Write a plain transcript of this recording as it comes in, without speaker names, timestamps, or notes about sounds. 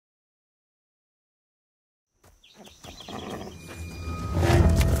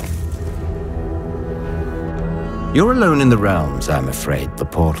You're alone in the realms, I'm afraid. The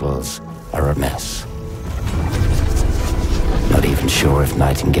portals are a mess. Not even sure if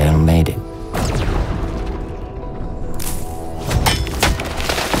Nightingale made it.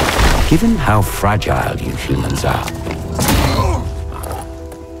 Given how fragile you humans are,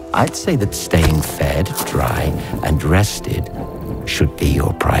 I'd say that staying fed, dry, and rested should be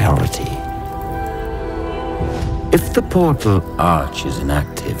your priority. If the portal arch is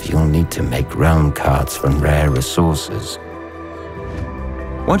inactive, you'll need to make realm cards from rare resources.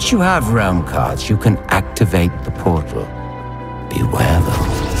 Once you have realm cards, you can activate the portal. Beware though.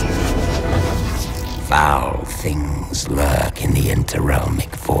 Foul things lurk in the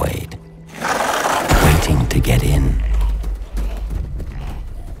interrealmic void, waiting to get in.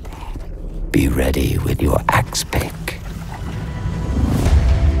 Be ready with your axe pick.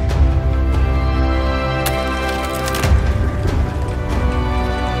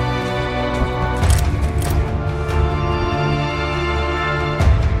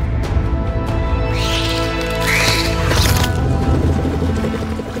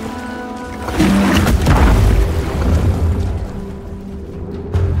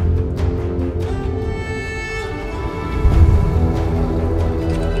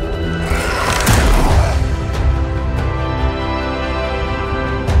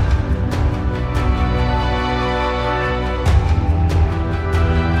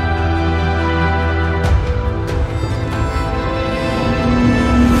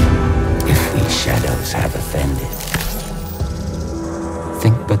 Have offended.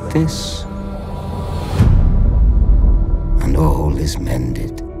 Think but this, and all is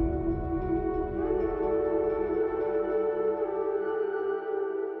mended.